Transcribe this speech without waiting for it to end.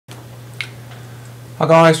Hi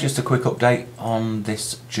guys, just a quick update on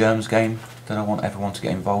this germs game that I want everyone to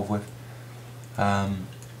get involved with. As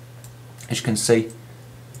you can see,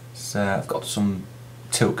 I've got some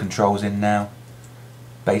tilt controls in now,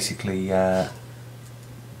 basically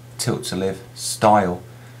tilt to live style,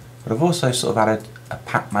 but I've also sort of added a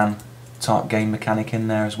Pac-Man type game mechanic in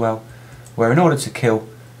there as well, where in order to kill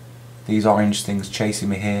these orange things chasing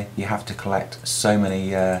me here, you have to collect so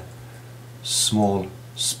many small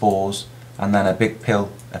spores, and then a big pill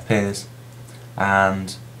appears,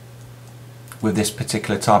 and with this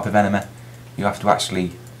particular type of enemy you have to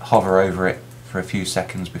actually hover over it for a few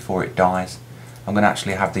seconds before it dies. I'm going to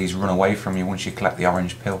actually have these run away from you once you collect the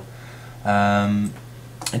orange pill.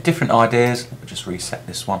 Different ideas. Let me just reset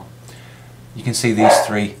this one. You can see these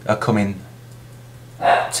three are coming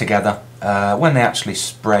together. When they actually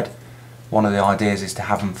spread, one of the ideas is to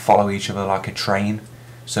have them follow each other like a train,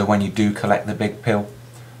 so when you do collect the big pill,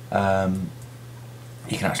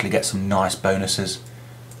 you can actually get some nice bonuses.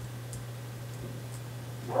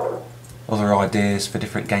 Other ideas for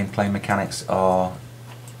different gameplay mechanics are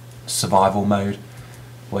survival mode,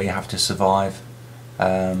 where you have to survive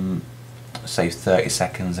say 30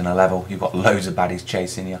 seconds in a level. You've got loads of baddies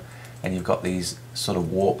chasing you, and you've got these sort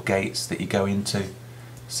of warp gates that you go into,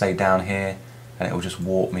 say down here, and it will just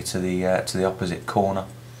warp me to the opposite corner.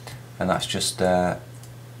 And that's just a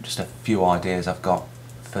few ideas I've got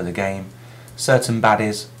for the game. Certain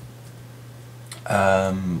baddies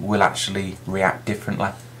will actually react differently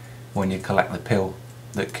when you collect the pill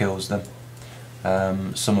that kills them.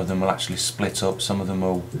 Some of them will actually split up, some of them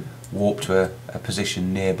will warp to a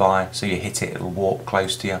position nearby, so you hit it, it'll warp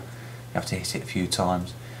close to you. You have to hit it a few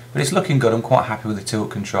times. But it's looking good. I'm quite happy with the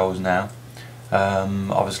tilt controls now.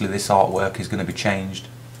 Obviously this artwork is going to be changed,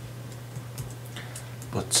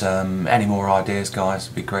 but any more ideas guys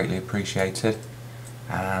would be greatly appreciated,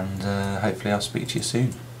 and hopefully I'll speak to you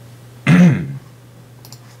soon.